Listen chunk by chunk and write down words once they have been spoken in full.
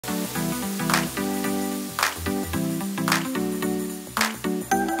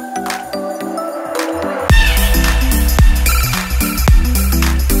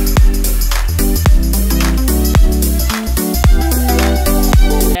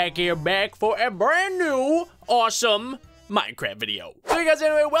BeckBroJack here, back for a brand new, awesome Minecraft video. So you guys,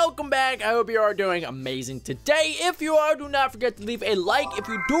 anyway, welcome back. I hope you are doing amazing today. If you are, do not forget to leave a like if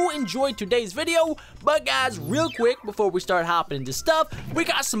you do enjoy today's video. But guys, real quick, before we start hopping into stuff, we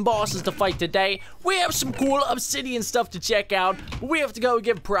got some bosses to fight today. We have some cool Obsidian stuff to check out. We have to go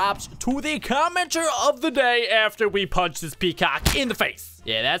give props to the commenter of the day after we punch this peacock in the face.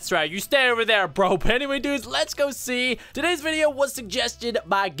 Yeah, that's right. You stay over there, bro. But anyway, dudes, let's go see. Today's video was suggested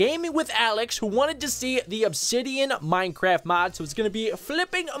by Gaming with Alex, who wanted to see the Obsidian Minecraft mod. So it's going to be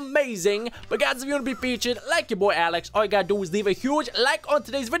flipping amazing. But guys, if you want to be featured like your boy Alex, all you got to do is leave a huge like on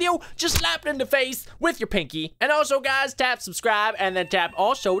today's video. Just slap it in the face with your pinky. And also, guys, tap subscribe and then tap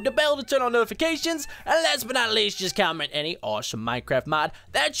also the bell to turn on notifications. And last but not least, just comment any awesome Minecraft mod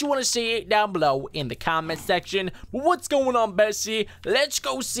that you want to see down below in the comment section. But what's going on, Bessie? Let's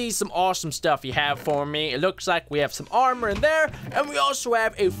go see some awesome stuff you have for me. It looks like we have some armor in there, and we also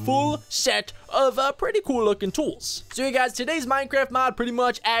have a full set of pretty cool looking tools. So you guys, today's Minecraft mod pretty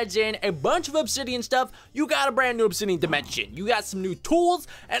much adds in a bunch of Obsidian stuff. You got a brand new Obsidian Dimension, you got some new tools,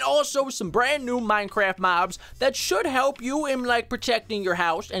 and also some brand new Minecraft mobs that should help you in like protecting your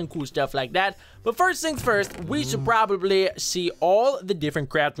house and cool stuff like that. But first things first, we should probably see all the different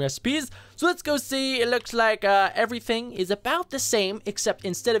craft recipes. So let's go see. It looks like everything is about the same, except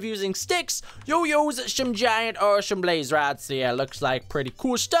instead of using sticks, you'll use some giant or some blaze rods. So yeah, looks like pretty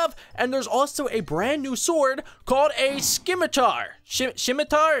cool stuff. And there's also a brand new sword called a scimitar.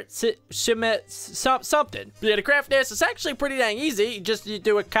 Scimitar? Something. But yeah, to craft this, it's actually pretty dang easy. You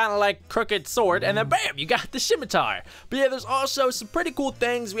do it kind of like crooked sword, and then bam, you got the scimitar. But yeah, there's also some pretty cool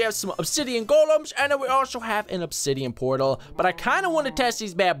things. We have some Obsidian Golems, and then we also have an Obsidian portal. But I kind of want to test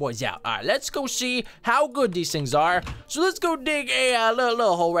these bad boys out. All right, let's go see how good these things are. So let's go dig a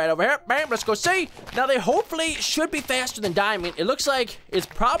little hole right over here. Bam, let's go see. Now, they hopefully should be faster than diamond. It looks like it's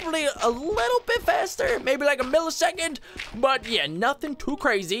probably a little bit faster, maybe like a millisecond. But yeah, nothing too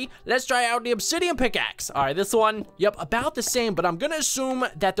crazy. Let's try out the Obsidian pickaxe. All right, this one, yep, about the same, but I'm gonna assume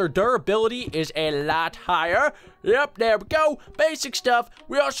that their durability is a lot higher. Yep, there we go. Basic stuff.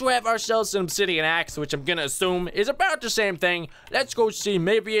 We also have ourselves an Obsidian axe, which I'm gonna assume is about the same thing. Let's go see.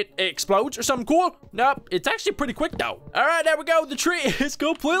 Maybe it explodes or something cool. Nope, it's actually pretty quick though. All right, there we go. The tree is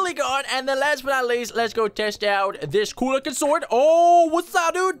completely gone. And then last but not least, let's go test out this cool looking sword. Oh, what's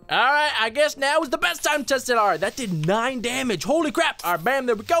up, dude? All right, I guess now is the best time to test it. All right, that did 9 damage. Holy crap. All right, bam,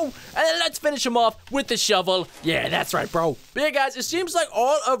 there we go. And then let's finish him off with the shovel. Yeah, that's right, bro. But yeah, guys, it seems like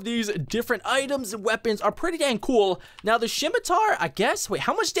all of these different items and weapons are pretty dang cool. Now, the scimitar, I guess, wait,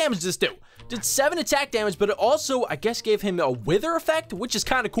 how much damage does this do? Did 7 attack damage, but it also, I guess, gave him a wither effect, which is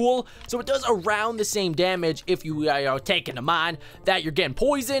kind of cool. So it does around the same damage if you are taking into mind that you're getting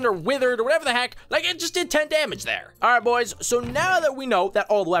poisoned or withered or whatever the heck. Like, it just did 10 damage there. All right, boys. So now that we know that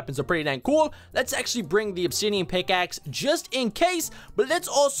all the weapons are pretty dang cool, let's actually bring the Obsidian pickaxe just in case. But let's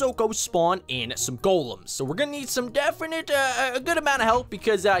also go spawn in some golems. So we're going to need some definite, a good amount of help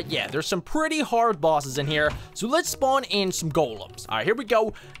because, yeah, there's some pretty hard bosses in here. So let's spawn in some golems. All right, here we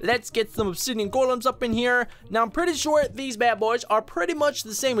go. Let's get some Obsidian Golems up in here. Now, I'm pretty sure these bad boys are pretty much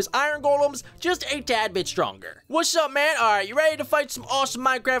the same as Iron Golems, just a tad bit stronger. What's up, man? All right, you ready to fight some awesome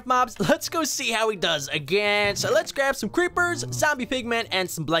Minecraft mobs? Let's go see how he does again. So let's grab some creepers, zombie pigmen, and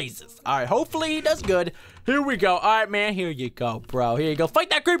some blazes. All right, hopefully he does good. Here we go. All right, man, here you go, bro. Here you go. Fight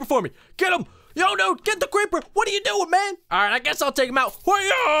that creeper for me. Get him. Yo, dude, get the creeper. What are you doing, man? All right, I guess I'll take him out.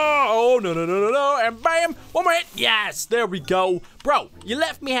 Oh, no. And bam, one more hit. Yes, there we go. Bro, you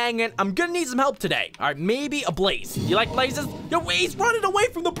left me hanging. I'm gonna need some help today. All right, maybe a blaze. You like blazes? Yo, he's running away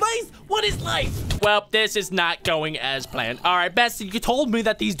from the blaze. What is life? Well, this is not going as planned. All right, Bessie, you told me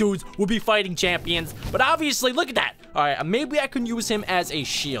that these dudes would be fighting champions, but obviously, look at that. All right, maybe I can use him as a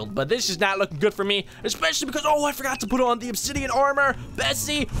shield, but this is not looking good for me, especially because, oh, I forgot to put on the Obsidian armor.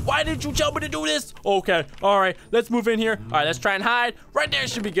 Bessie, why didn't you tell me to do this? Okay, all right, let's move in here. All right, let's try and hide. Right there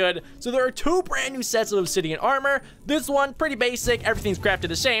should be good. So there are 2 brand new sets of Obsidian armor. This one, pretty basic. Everything's crafted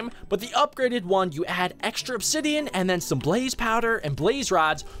the same, but the upgraded one, you add extra obsidian and then some blaze powder and blaze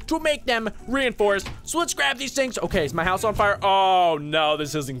rods to make them reinforced. So let's grab these things. Okay, is my house on fire? Oh, no,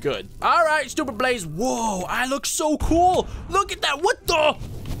 this isn't good. All right, stupid blaze. Whoa, I look so cool. Look at that. What the?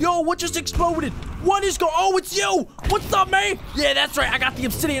 Yo, what just exploded? What is going? Oh, it's you. What's up, man? Yeah, that's right. I got the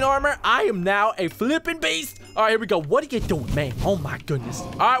obsidian armor. I am now a flipping beast. All right, here we go. What are you doing, man? Oh, my goodness.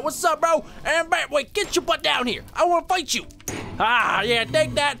 All right, what's up, bro? And wait, get your butt down here. I want to fight you. Ah, yeah,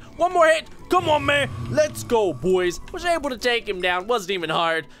 take that. One more hit. Come on, man. Let's go, boys. Was able to take him down. Wasn't even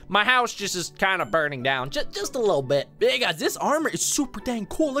hard. My house just is kind of burning down. Just a little bit. But hey, guys, this armor is super dang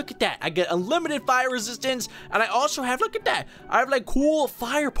cool. Look at that. I get unlimited fire resistance. And I also have, look at that. I have like cool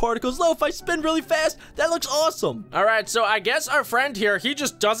fire particles. Look, if I spin really fast, that looks awesome. All right, so I guess our friend here, he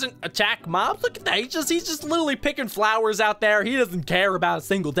just doesn't attack mobs. Look at that. He's just literally picking flowers out there. He doesn't care about a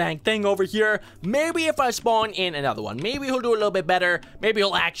single dang thing over here. Maybe if I spawn in another one, maybe he'll do a little bit better. Maybe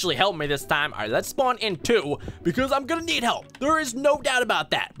he'll actually help me this time. All right, let's spawn in 2 because I'm gonna need help. There is no doubt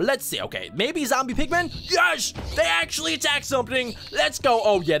about that. But let's see. Okay, maybe zombie pigmen. Yes, they actually attack something. Let's go.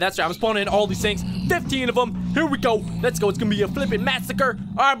 Oh yeah, that's right. I'm spawning in all these things. 15 of them. Here we go. Let's go. It's gonna be a flipping massacre.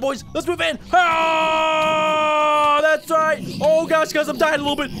 All right, boys, let's move in. Oh, that's right. Oh gosh, guys, I'm dying a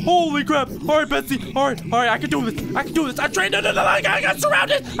little bit. Holy crap. All right, Betsy. All right, I can do this. I can do this. I trained. No, I got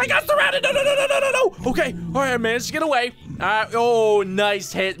surrounded. I got surrounded. No. Okay. All right, I managed to get away. All right. Oh,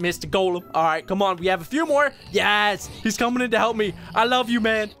 nice hit, Mr. Golem. All right, come on. We have a few more. Yes, he's coming in to help me. I love you,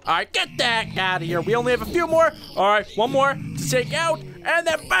 man. All right, get that out of here. We only have a few more. All right, one more to take out. And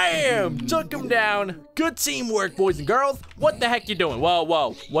then bam! Took him down. Good teamwork, boys and girls. What the heck you doing?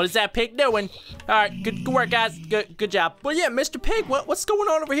 Whoa. What is that pig doing? All right, good work, guys. Good job. Well, yeah, Mr. Pig, what's going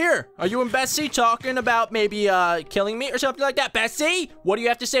on over here? Are you and Bessie talking about maybe killing me or something like that? Bessie, what do you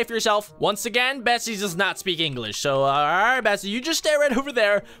have to say for yourself? Once again, Bessie does not speak English. So, all right, Bessie, you just stay right over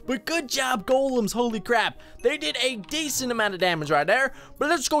there. But good job, Golems. Holy crap. They did a decent amount of damage right there. But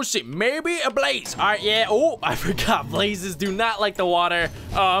let's go see. Maybe a blaze. All right, yeah. Oh, I forgot. Blazes do not like the water.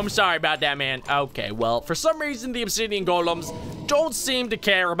 Oh, I'm sorry about that, man. Okay, well, for some reason, the Obsidian Golems don't seem to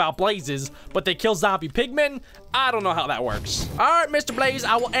care about blazes, but they kill zombie pigmen. I don't know how that works. All right, Mr. Blaze,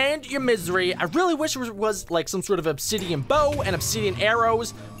 I will end your misery. I really wish there was like some sort of obsidian bow and obsidian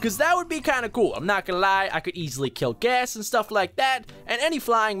arrows, because that would be kind of cool. I'm not gonna lie, I could easily kill gas and stuff like that, and any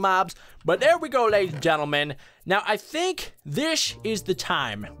flying mobs. But there we go, ladies and gentlemen. Now, I think this is the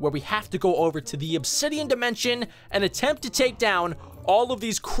time where we have to go over to the Obsidian Dimension and attempt to take down all of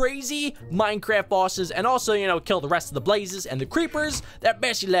these crazy Minecraft bosses, and also, you know, kill the rest of the blazes and the creepers that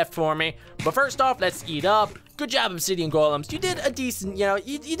Bessie left for me. But first off, let's eat up. Good job, Obsidian Golems. You did a decent, you know,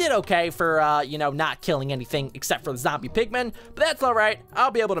 you did okay for, you know, not killing anything except for the zombie pigmen, but that's all right. I'll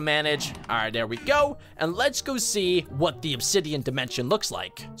be able to manage. All right, there we go. And let's go see what the Obsidian Dimension looks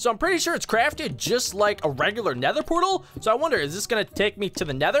like. So I'm pretty sure it's crafted just like a regular nether portal. So I wonder, is this gonna take me to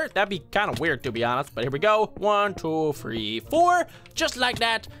the nether? That'd be kind of weird, to be honest, but here we go. 1, 2, 3, 4, just like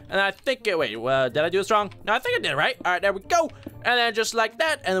that. And I think, wait, did I do this wrong? No, I think I did it right. All right, there we go. And then just like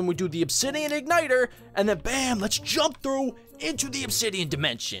that, and then we do the Obsidian Igniter, and then bam, let's jump through into the Obsidian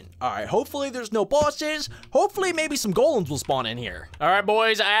Dimension. All right, hopefully there's no bosses. Hopefully maybe some golems will spawn in here. All right,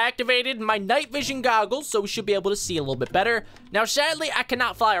 boys, I activated my night vision goggles, so we should be able to see a little bit better. Now, sadly, I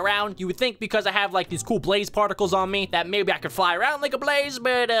cannot fly around. You would think because I have like these cool blaze particles on me that maybe I could fly around like a blaze,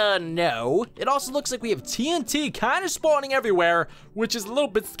 but no. It also looks like we have TNT kind of spawning everywhere, which is a little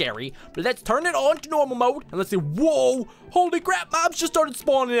bit scary. But let's turn it on to normal mode, and let's see. Whoa, holy crap, mobs just started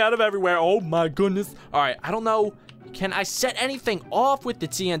spawning out of everywhere. Oh my goodness. All right, I don't know. Can I set anything off with the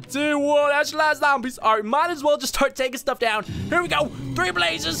TNT? Whoa, that's a lot of zombies. All right, might as well just start taking stuff down. Here we go. 3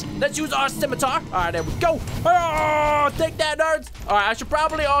 blazes. Let's use our scimitar. All right, there we go. Oh, take that, nerds. All right, I should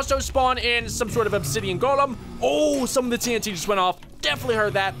probably also spawn in some sort of obsidian golem. Oh, some of the TNT just went off. Definitely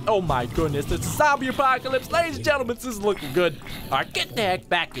heard that. Oh my goodness, it's a zombie apocalypse. Ladies and gentlemen, this is looking good. All right, get the heck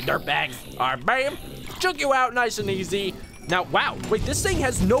back, you dirtbags. All right, bam. Chuck you out nice and easy. Now, wow, wait, this thing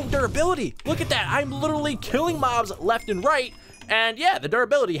has no durability. Look at that. I'm literally killing mobs left and right. And yeah, the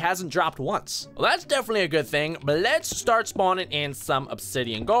durability hasn't dropped once. Well, that's definitely a good thing, but let's start spawning in some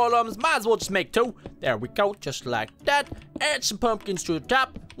obsidian golems. Might as well just make 2. There we go, just like that. Add some pumpkins to the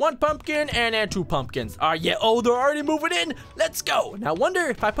top. 1 pumpkin and then 2 pumpkins. All right, yeah, oh, they're already moving in. Let's go. Now, I wonder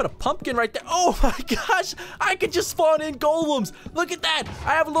if I put a pumpkin right there. Oh my gosh, I could just spawn in golems. Look at that.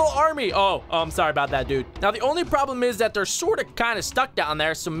 I have a little army. Oh, I'm sorry about that, dude. Now, the only problem is that they're sort of kind of stuck down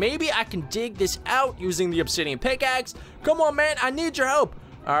there, so maybe I can dig this out using the obsidian pickaxe. Come on, man, I need your help.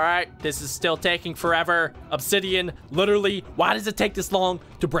 All right, this is still taking forever. Obsidian, literally, why does it take this long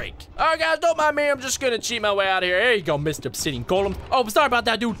to break? All right, guys, don't mind me. I'm just gonna cheat my way out of here. There you go, Mr. Obsidian Golem. Oh, I'm sorry about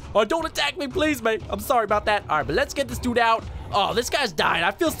that, dude. Oh, don't attack me, please, mate. I'm sorry about that. All right, but let's get this dude out. Oh, this guy's dying.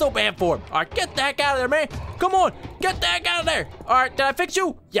 I feel so bad for him. All right, get the heck out of there, man. Come on, get the heck out of there. All right, did I fix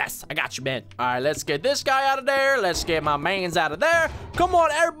you? Yes, I got you, man. All right, let's get this guy out of there. Let's get my mans out of there. Come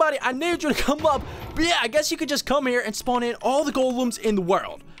on, everybody. I need you to come up. But yeah, I guess you could just come here and spawn in all the golems in the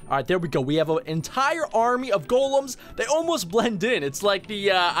world. All right, there we go. We have an entire army of golems. They almost blend in. It's like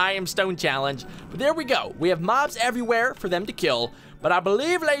the I Am Stone challenge. But there we go. We have mobs everywhere for them to kill. But I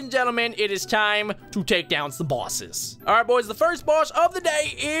believe, ladies and gentlemen, it is time to take down some bosses. All right, boys, the first boss of the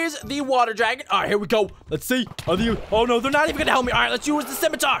day is the water dragon. All right, here we go. Let's see. Oh, no, they're not even gonna help me. All right, let's use the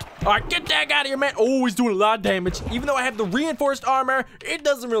scimitar. All right, get that out of here, man. Oh, he's doing a lot of damage. Even though I have the reinforced armor, it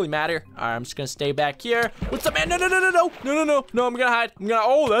doesn't really matter. All right, I'm just gonna stay back here. What's up, man? No, I'm gonna hide.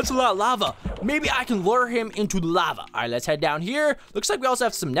 Oh, that's a lot of lava. Maybe I can lure him into the lava. All right, let's head down here. Looks like we also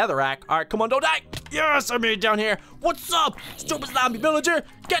have some netherrack. All right, come on, don't die. Yes, I made it down here. What's up, stupid zombie villager?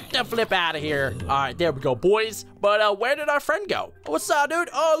 Get the flip out of here. All right, there we go, boys. But where did our friend go? What's up, dude?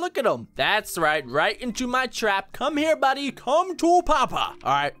 Oh, look at him. That's right into my trap. Come here, buddy. Come to Papa.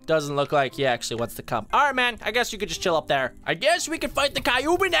 All right, doesn't look like he actually wants to come. All right, man, I guess you could just chill up there. I guess we could fight the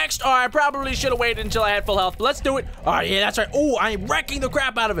Kyubi next. All right, probably should have waited until I had full health, but let's do it. All right, yeah, that's right. Oh, I'm wrecking the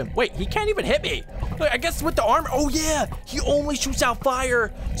crap out of him. Wait, he can't even hit me. Look, I guess with the armor. Oh, yeah, he only shoots out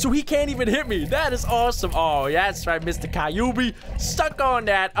fire, so he can't even hit me. That is awesome. Oh, yeah, that's right, Mr. Kyubi. Stuck on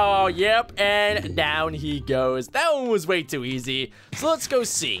that. Oh, yep, and down he goes. That one was way too easy. So let's go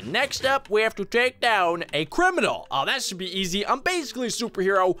see. Next up, we have to take down a criminal. Oh, that should be easy. I'm basically a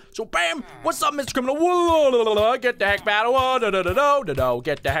superhero. So, bam. What's up, Mr. Criminal? Get the heck out of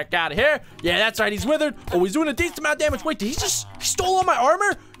Get the heck out of here. Yeah, that's right. He's withered. Oh, he's doing a decent amount of damage. Wait, did he stole all my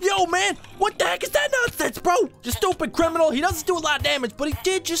armor? Yo, man, what the heck is that nonsense, bro? You stupid criminal. He doesn't do a lot of damage, but he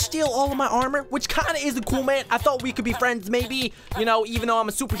did just steal all of my armor, which kind of isn't cool, man. I thought we could be friends, maybe, you know, even though I'm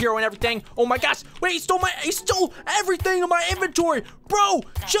a superhero and everything. Oh my gosh, wait, he stole everything in my inventory. Bro,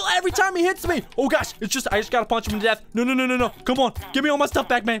 chill every time he hits me. Oh gosh, I just gotta punch him to death. No. Come on, give me all my stuff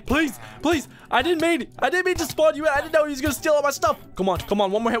back, man. Please. I didn't mean to spawn you in. I didn't know he was gonna steal all my stuff. Come on.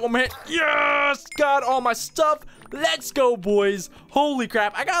 One more hit. Yes, got all my stuff. Let's go, boys. Holy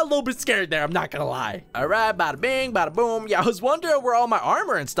crap, I got a little bit scared there, I'm not gonna lie. All right, bada bing, bada boom. Yeah, I was wondering where all my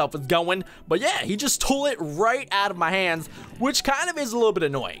armor and stuff was going, but yeah, he just stole it right out of my hands, which kind of is a little bit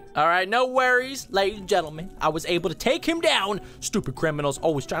annoying. All right, no worries, ladies and gentlemen. I was able to take him down. Stupid criminals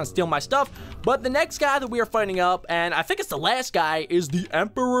always trying to steal my stuff. But the next guy that we are fighting up, and I think it's the last guy, is the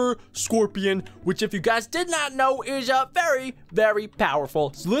Emperor Scorpion, which if you guys did not know is very, very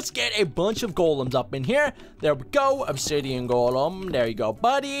powerful. So let's get a bunch of golems up in here. There we go, Obsidian Golem. There you go,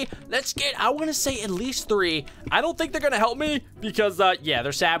 buddy. Let's get, I want to say at least 3. I don't think they're going to help me because, yeah,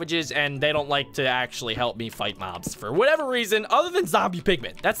 they're savages and they don't like to actually help me fight mobs for whatever reason other than zombie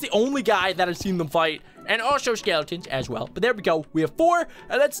pigmen. That's the only guy that I've seen them fight. And also skeletons as well. But there we go. We have 4.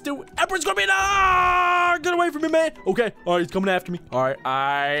 And let's do Emperor Scorpion. Ah! Get away from me, man. Okay. All right, he's coming after me. All right.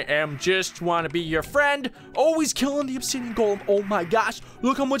 I am just want to be your friend. Oh, he's killing the Obsidian Golem. Oh, my gosh.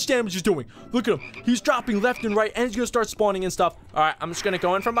 Look how much damage he's doing. Look at him. He's dropping left and right. And he's going to start spawning and stuff. All right. I'm just going to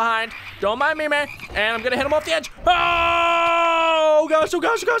go in from behind. Don't mind me, man. And I'm going to hit him off the edge. Oh, gosh. Oh,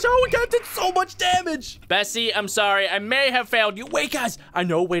 my God. Did so much damage. Bessie, I'm sorry. I may have failed you. Wait, guys. I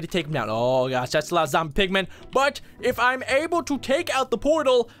know a way to take him down. Oh, gosh. That's a lot of zombie pigmen, but if I'm able to take out the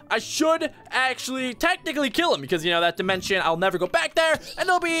portal, I should actually technically kill him because, you know, that dimension, I'll never go back there, and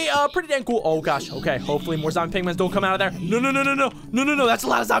it'll be pretty dang cool. Oh gosh, okay, hopefully more zombie pigmen don't come out of there. No, that's a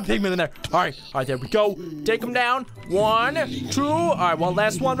lot of zombie pigmen in there. All right, there we go. Take him down. 1, 2, all right, one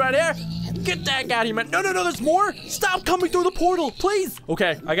last one right here. Get that guy out of here, man. No, there's more. Stop coming through the portal, please.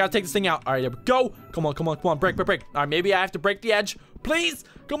 Okay, I gotta take this thing out. All right, there we go. Come on, break. All right, maybe I have to break the edge. Please,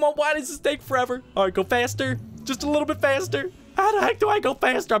 come on, why does this take forever? All right, go faster, just a little bit faster. How the heck do I go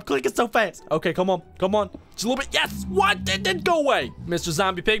faster? I'm clicking so fast. Okay, come on, just a little bit. Yes, what? It didn't go away. Mr.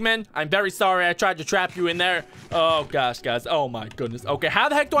 Zombie Pigman, I'm very sorry I tried to trap you in there. Oh gosh, guys, oh my goodness. Okay, how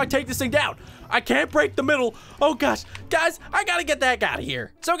the heck do I take this thing down? I can't break the middle. Oh gosh, guys, I gotta get the heck out of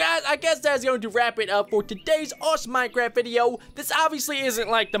here. So guys, I guess that's going to wrap it up for today's awesome Minecraft video. This obviously isn't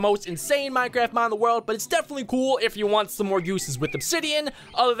like the most insane Minecraft mod in the world, but it's definitely cool if you want some more uses with Obsidian,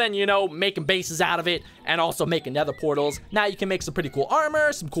 other than, you know, making bases out of it and also making nether portals. Now you can make some pretty cool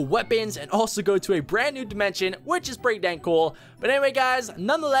armor, some cool weapons, and also go to a brand new dimension, which is pretty dang cool. But anyway, guys,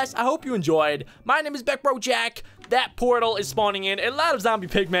 nonetheless, I hope you enjoyed. My name is BeckBroJack. That portal is spawning in a lot of zombie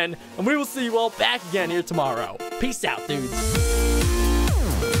pigmen, and we will see you all back again here tomorrow. Peace out, dudes.